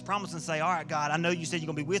to go to these promises and say, all right, God, I know you said you're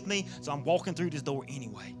going to be with me, so I'm walking through this door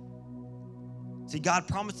anyway. See, God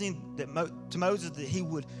promised him to Moses that he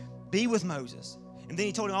would be with Moses, and then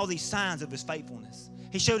he told him all these signs of his faithfulness.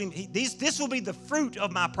 He showed him, this will be the fruit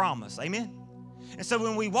of my promise. Amen? And so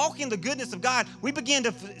when we walk in the goodness of God, we begin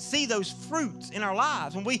to see those fruits in our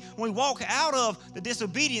lives. When we walk out of the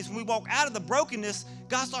disobedience, when we walk out of the brokenness,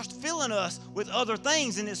 God starts filling us with other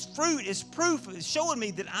things. And this fruit is proof, it's showing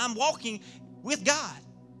me that I'm walking with God.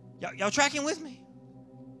 Y'all tracking with me?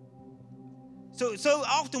 So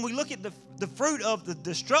often we look at the fruit of the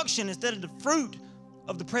destruction instead of the fruit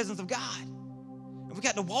of the presence of God. And we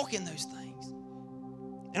got to walk in those things.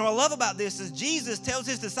 And what I love about this is Jesus tells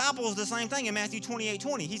his disciples the same thing in Matthew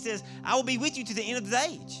 28:20. He says, I will be with you to the end of the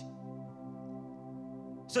age.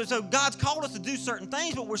 So God's called us to do certain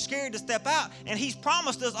things, but we're scared to step out. And he's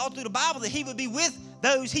promised us all through the Bible that he would be with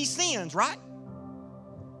those he sends, right?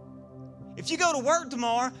 If you go to work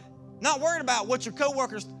tomorrow, not worried about what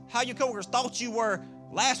how your coworkers thought you were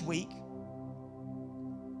last week,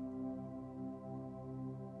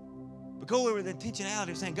 but go over with the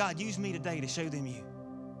intentionality of saying, God, use me today to show them you.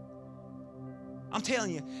 I'm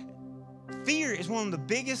telling you, fear is one of the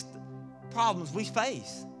biggest problems we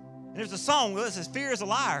face. And there's a song that says, fear is a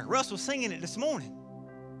liar. Russ was singing it this morning.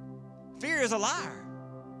 Fear is a liar.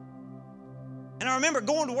 And I remember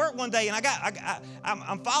going to work one day, and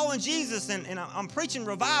I'm following Jesus, and I'm preaching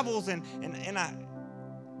revivals, and I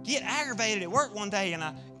get aggravated at work one day, and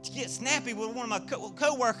I get snappy with one of my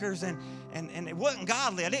co-workers, and it wasn't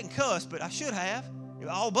godly. I didn't cuss, but I should have,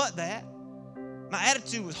 all but that. My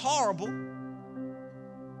attitude was horrible.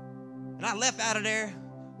 And I left out of there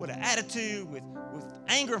with an attitude, with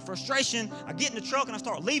anger and frustration. I get in the truck and I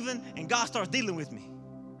start leaving, and God starts dealing with me.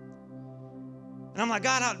 And I'm like,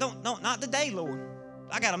 God, not today, Lord.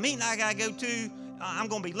 I got a meeting I got to go to. I'm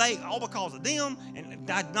going to be late, all because of them, and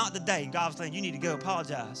not today. And God was saying, you need to go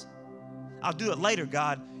apologize. I'll do it later,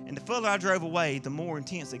 God. And the further I drove away, the more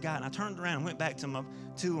intense it got. And I turned around and went back to them.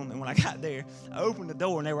 And when I got there, I opened the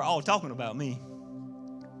door, and they were all talking about me.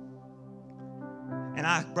 And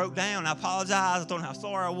I broke down. I apologized. I told them how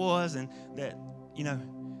sorry I was, and that,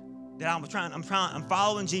 that I'm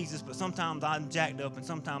following Jesus, but sometimes I'm jacked up, and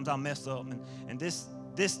sometimes I mess up, and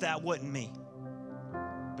that wasn't me.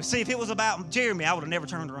 But see, if it was about Jeremy, I would have never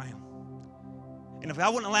turned around. And if I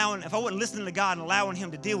wasn't listening to God and allowing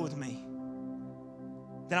him to deal with me,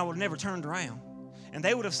 then I would have never turned around. And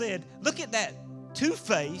they would have said, look at that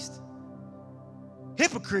two-faced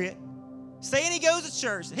hypocrite saying he goes to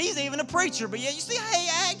church. He's even a preacher, but yeah, you see how he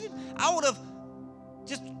acted? I would have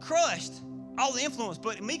just crushed all the influence.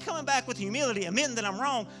 But me coming back with humility, admitting that I'm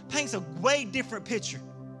wrong, paints a way different picture.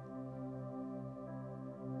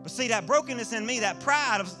 But see, that brokenness in me, that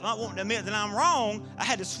pride of not wanting to admit that I'm wrong, I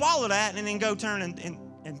had to swallow that and then go turn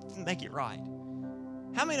and make it right.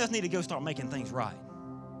 How many of us need to go start making things right?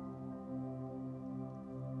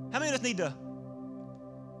 How many of us need to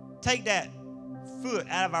take that foot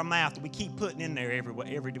out of our mouth that we keep putting in there every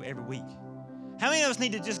week? How many of us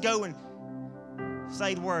need to just go and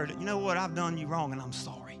say the word, you know what, I've done you wrong and I'm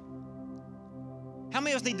sorry? How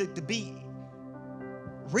many of us need to be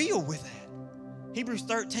real with that? Hebrews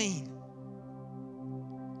 13.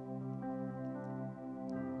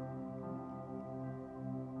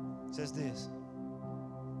 Says this.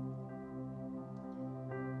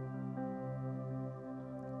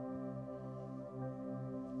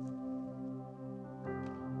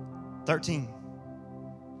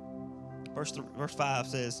 Verse 5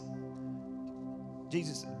 says,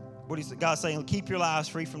 God saying, keep your lives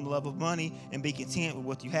free from the love of money and be content with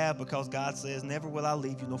what you have, because God says, never will I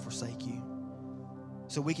leave you nor forsake you.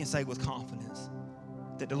 So we can say with confidence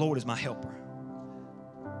that the Lord is my helper.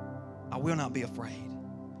 I will not be afraid.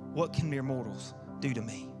 What can mere mortals do to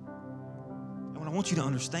me? And what I want you to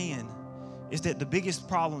understand is that the biggest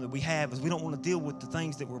problem that we have is we don't want to deal with the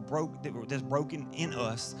things that's broken in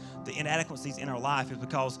us, the inadequacies in our life, is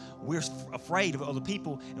because we're afraid of other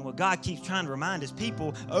people. And what God keeps trying to remind his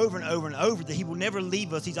people over and over and over, that he will never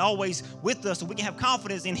leave us. He's always with us, so we can have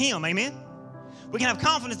confidence in him. Amen? We can have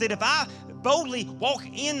confidence that if I boldly walk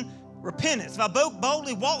in repentance, if I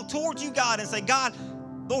boldly walk towards you, God, and say, God,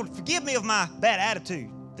 Lord, forgive me of my bad attitude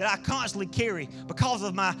that I constantly carry because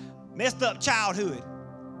of my messed up childhood.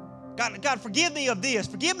 God, forgive me of this.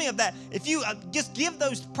 Forgive me of that. If you just give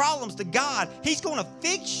those problems to God, he's going to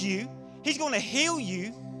fix you. He's going to heal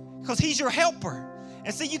you because he's your helper.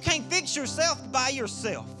 And see, you can't fix yourself by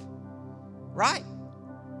yourself, right?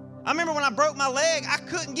 I remember when I broke my leg, I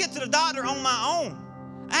couldn't get to the doctor on my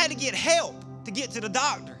own. I had to get help to get to the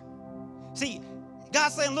doctor. See,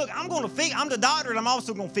 God's saying, look, I'm the doctor, and I'm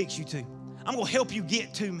also going to fix you too. I'm going to help you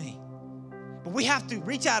get to me. But we have to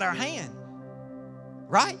reach out our hand,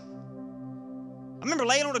 right? I remember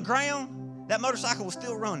laying on the ground. That motorcycle was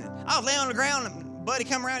still running. I was laying on the ground, and buddy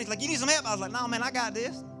come around. He's like, you need some help? I was like, no, man, I got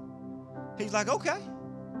this. He's like, okay.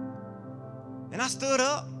 And I stood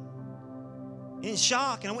up in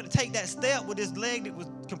shock, and I went to take that step with this leg that was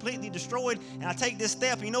completely destroyed, and I take this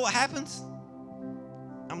step, and you know what happens?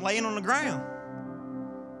 I'm laying on the ground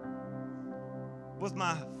with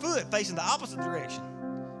my foot facing the opposite direction.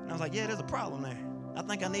 And I was like, yeah, there's a problem there. I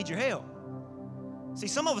think I need your help. See,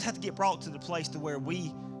 some of us have to get brought to the place to where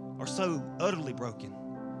we are so utterly broken,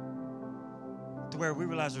 to where we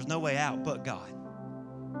realize there's no way out but God.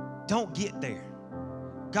 Don't get there.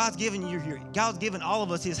 God's given all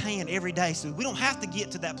of us his hand every day, so we don't have to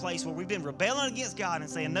get to that place where we've been rebelling against God and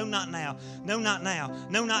saying, no, not now, no, not now,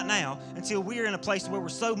 no, not now, until we're in a place where we're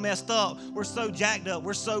so messed up, we're so jacked up,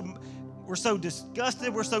 we're so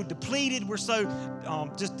disgusted, we're so depleted, we're so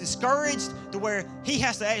just discouraged to where he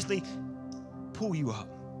has to actually pull you up.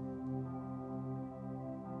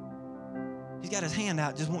 He's got his hand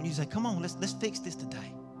out, just wanting you to say, come on, let's fix this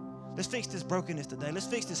today. Let's fix this brokenness today. Let's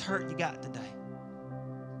fix this hurt you got today,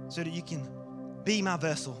 so that you can be my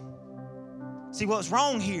vessel. See, what's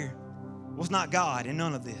wrong here was not God in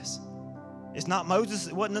none of this. It's not Moses.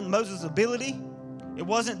 It wasn't Moses' ability. It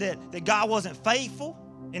wasn't that God wasn't faithful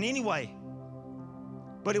in any way.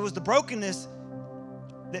 But it was the brokenness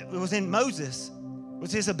that was in Moses,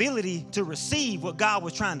 was his ability to receive what God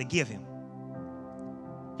was trying to give him.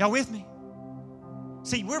 Y'all with me?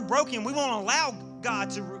 See, we're broken. We won't allow God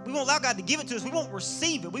to give it to us. We won't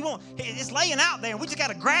receive it. It's laying out there, and we just got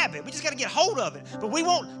to grab it. We just got to get hold of it. But we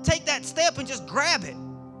won't take that step and just grab it.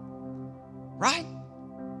 Right?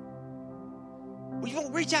 We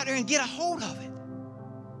won't reach out there and get a hold of it.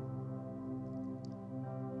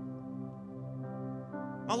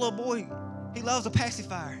 My little boy, he loves a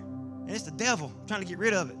pacifier, and it's the devil trying to get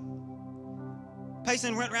rid of it.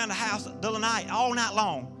 Payson went around the house the other night, all night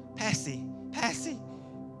long. Passy.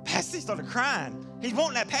 Passy started crying. He's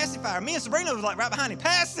wanting that pacifier. Me and Sabrina was like right behind him.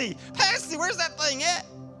 Passy, where's that thing at?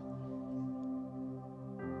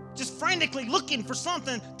 Just frantically looking for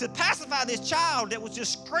something to pacify this child that was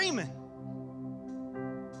just screaming.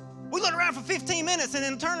 We looked around for 15 minutes and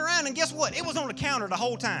then turned around, and guess what? It was on the counter the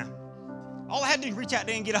whole time. All I had to do was reach out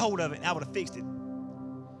there and get a hold of it, and I would have fixed it.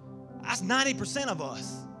 That's 90% of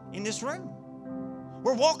us in this room.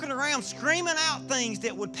 We're walking around screaming out things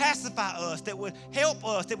that would pacify us, that would help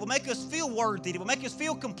us, that would make us feel worthy, that would make us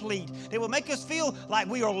feel complete, that would make us feel like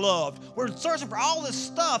we are loved. We're searching for all this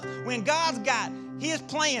stuff when God's got his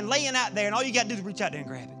plan laying out there, and all you got to do is reach out there and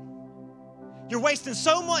grab it. You're wasting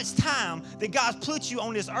so much time that God's put you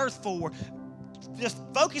on this earth for, just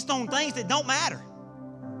focused on things that don't matter.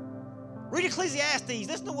 Read Ecclesiastes.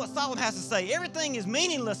 Listen to what Solomon has to say. Everything is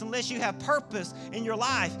meaningless unless you have purpose in your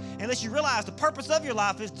life, unless you realize the purpose of your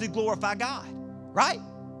life is to glorify God, right?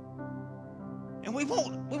 And we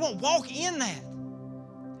won't walk in that.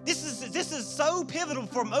 This is so pivotal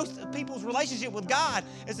for most people's relationship with God,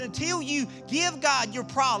 is until you give God your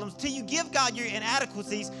problems, until you give God your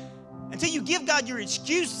inadequacies, until you give God your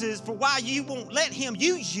excuses for why you won't let him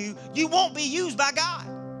use you, you won't be used by God.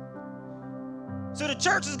 So the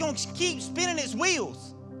church is going to keep spinning its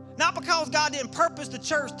wheels. Not because God didn't purpose the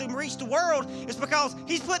church to reach the world. It's because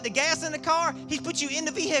he's put the gas in the car. He's put you in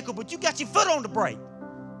the vehicle, but you got your foot on the brake.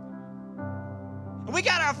 And we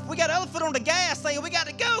got our other foot on the gas saying we got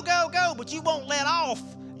to go, go, go, but you won't let off.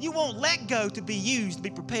 You won't let go to be used, to be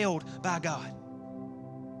propelled by God.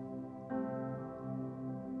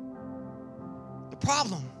 The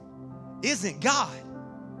problem isn't God.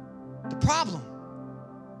 The problem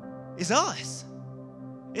is us.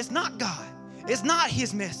 It's not God. It's not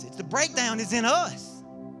his message. The breakdown is in us.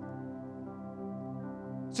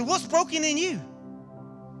 So what's broken in you?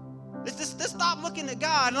 Let's stop looking at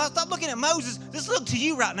God and let's stop looking at Moses. Let's look to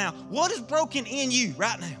you right now. What is broken in you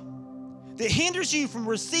right now that hinders you from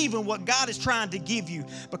receiving what God is trying to give you?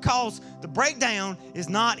 Because the breakdown is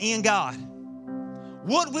not in God.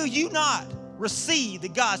 What will you not receive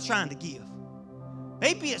that God's trying to give?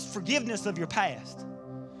 Maybe it's forgiveness of your past.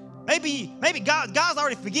 Maybe God's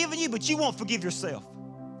already forgiven you, but you won't forgive yourself.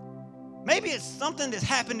 Maybe it's something that's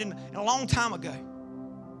happened in a long time ago.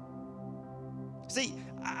 See,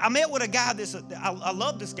 I met with a guy I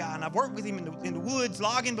love this guy, and I've worked with him in the woods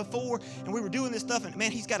logging before, and we were doing this stuff, and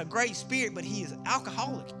man, he's got a great spirit, but he is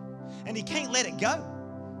alcoholic, and he can't let it go.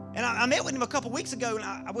 And I met with him a couple weeks ago, and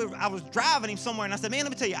I was driving him somewhere, and I said, man,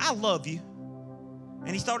 let me tell you, I love you.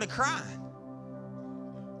 And he started crying.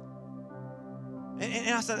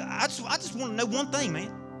 And I said, I just want to know one thing, man.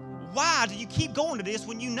 Why do you keep going to this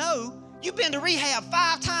when you know you've been to rehab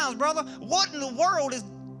 5 times, brother? What in the world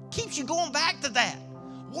keeps you going back to that?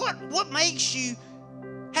 What makes you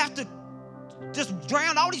have to just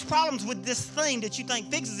drown all these problems with this thing that you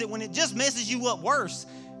think fixes it when it just messes you up worse?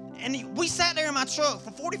 And we sat there in my truck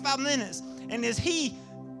for 45 minutes, And as he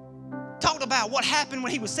talked about what happened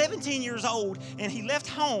when he was 17 years old and he left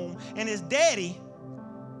home and his daddy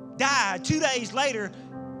died 2 days later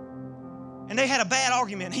and they had a bad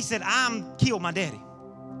argument. He said, I'm killed my daddy.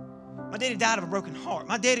 My daddy died of a broken heart.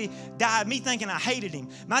 My daddy died me thinking I hated him.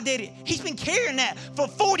 My daddy, he's been carrying that for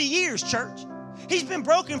 40 years, church. He's been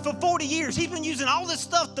broken for 40 years. He's been using all this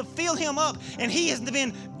stuff to fill him up, and he has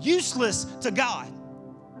been useless to God.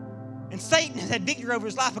 And Satan has had victory over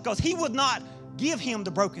his life because he would not give him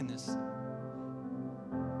the brokenness.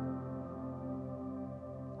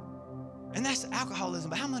 And that's alcoholism.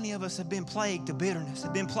 But how many of us have been plagued to bitterness,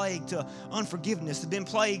 have been plagued to unforgiveness, have been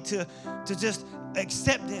plagued to just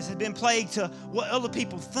acceptance, have been plagued to what other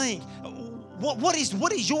people think? What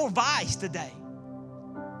is your vice today?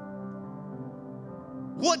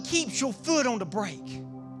 What keeps your foot on the brake?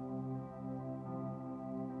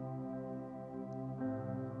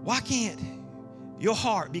 Why can't your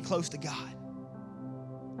heart be close to God?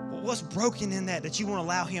 What's broken in that you won't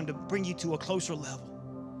allow him to bring you to a closer level?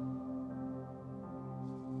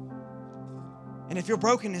 And if your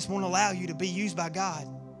brokenness won't allow you to be used by God,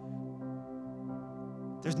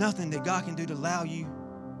 there's nothing that God can do to allow you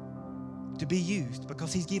to be used,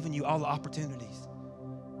 because he's given you all the opportunities.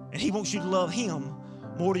 And he wants you to love him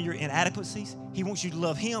more than your inadequacies. He wants you to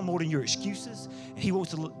love him more than your excuses. And he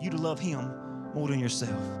wants you to love him more than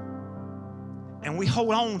yourself. And we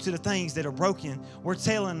hold on to the things that are broken. We're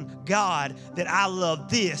telling God that I love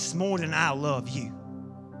this more than I love you.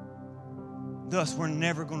 Thus, we're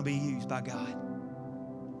never going to be used by God.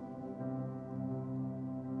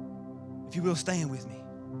 If you will, stand with me.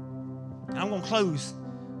 And I'm going to close.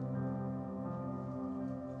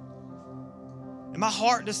 And my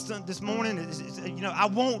heart this morning is, I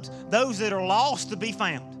want those that are lost to be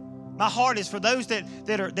found. My heart is for those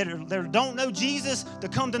that don't know Jesus to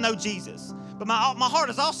come to know Jesus. But my heart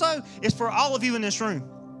is for all of you in this room.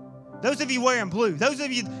 Those of you wearing blue, those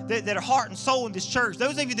of you that are heart and soul in this church,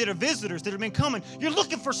 those of you that are visitors that have been coming, you're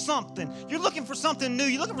looking for something. You're looking for something new.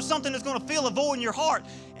 You're looking for something that's going to fill a void in your heart.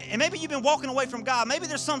 And maybe you've been walking away from God. Maybe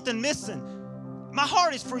there's something missing. My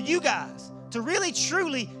heart is for you guys to really,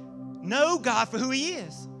 truly know God for who he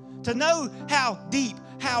is. To know how deep,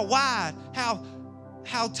 how wide,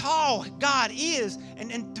 how tall God is,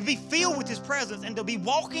 and to be filled with his presence and to be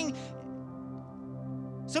walking.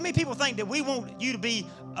 So many people think that we want you to be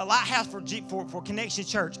a lighthouse for Connection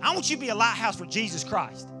Church. I want you to be a lighthouse for Jesus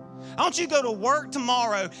Christ. I want you to go to work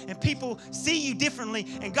tomorrow and people see you differently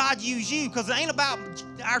and God use you, because it ain't about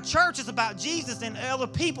our church. It's about Jesus and other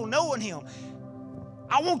people knowing him.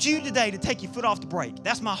 I want you today to take your foot off the brake.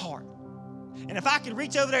 That's my heart. And if I could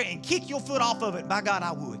reach over there and kick your foot off of it, by God,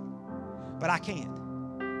 I would. But I can't.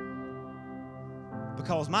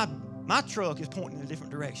 Because my truck is pointing in a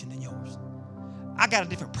different direction than yours. I got a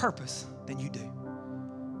different purpose than you do.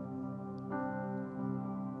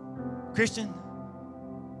 Christian,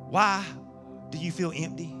 why do you feel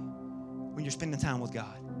empty when you're spending time with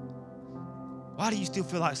God? Why do you still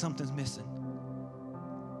feel like something's missing?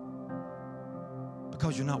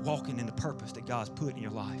 Because you're not walking in the purpose that God's put in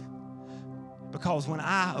your life. Because when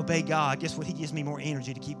I obey God, guess what? He gives me more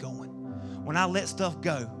energy to keep going. When I let stuff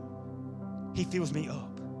go, he fills me up.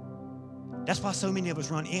 That's why so many of us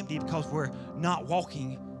run empty, because we're not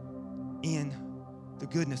walking in the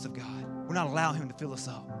goodness of God. We're not allowing him to fill us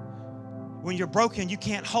up. When you're broken, you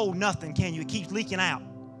can't hold nothing, can you? It keeps leaking out.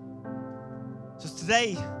 So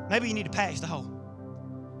today, maybe you need to patch the hole.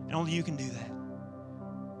 And only you can do that.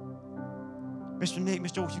 Mr. Nick,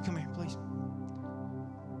 Miss George, you come here, please.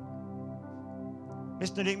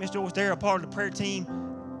 Mr. Nick, Miss George, they're a part of the prayer team.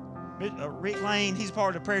 Rick Lane, he's a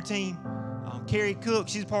part of the prayer team. Carrie Cook,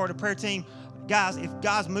 she's a part of the prayer team. Guys, if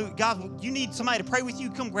God's you need somebody to pray with you,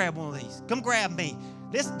 come grab one of these. Come grab me.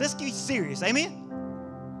 Let's get serious. Amen?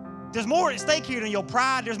 There's more at stake here than your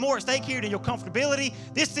pride. There's more at stake here than your comfortability.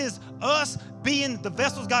 This is us being the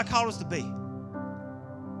vessels God called us to be.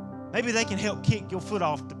 Maybe they can help kick your foot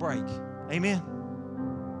off the brake. Amen?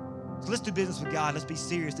 So let's do business with God. Let's be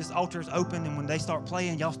serious. This altar is open, and when they start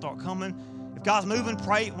playing, y'all start coming. If God's moving,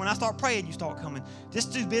 pray. When I start praying, you start coming.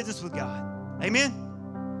 Just do business with God.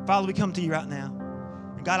 Amen? Father, we come to you right now.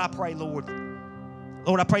 And God, I pray, Lord,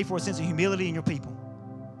 I pray for a sense of humility in your people.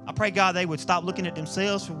 I pray, God, they would stop looking at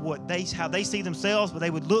themselves for how they see themselves, but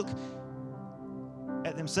they would look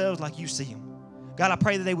at themselves like you see them. God, I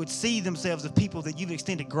pray that they would see themselves as people that you've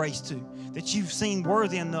extended grace to, that you've seen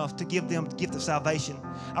worthy enough to give them the gift of salvation.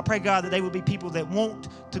 I pray, God, that they would be people that want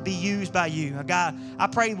to be used by you. God, I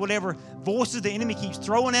pray whatever voices the enemy keeps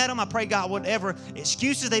throwing at them, I pray, God, whatever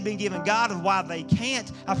excuses they've been given, God, of why they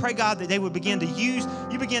can't, I pray, God, that they would begin to use,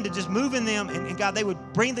 you begin to just move in them, and God, they would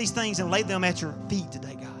bring these things and lay them at your feet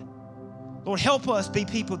today, God. Lord, help us be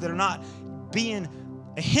people that are not being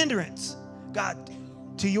a hindrance, God,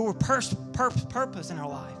 to your purpose in our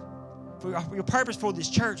life, for your purpose for this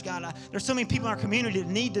church, God. There's so many people in our community that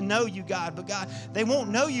need to know you, God, but God, they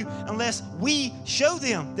won't know you unless we show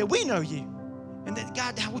them that we know you. And that,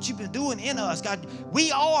 God, what you've been doing in us, God,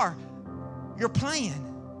 we are your plan.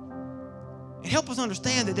 And help us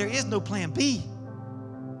understand that there is no plan B.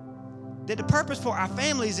 That the purpose for our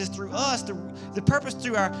families is through us. The purpose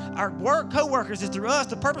through our co-workers is through us.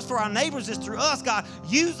 The purpose for our neighbors is through us. God,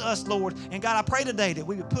 use us, Lord. And God, I pray today that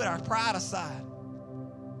we would put our pride aside.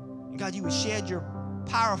 And God, you would shed your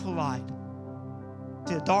powerful light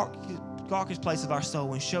to the darkest place of our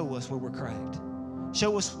soul and show us where we're cracked.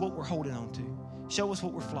 Show us what we're holding on to. Show us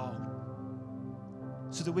what we're flawed,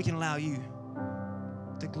 so that we can allow you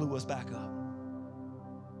to glue us back up,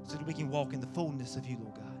 so that we can walk in the fullness of you,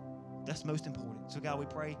 Lord God. That's most important. So, God, we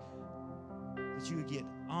pray that you would get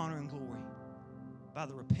honor and glory by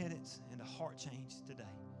the repentance and the heart change today.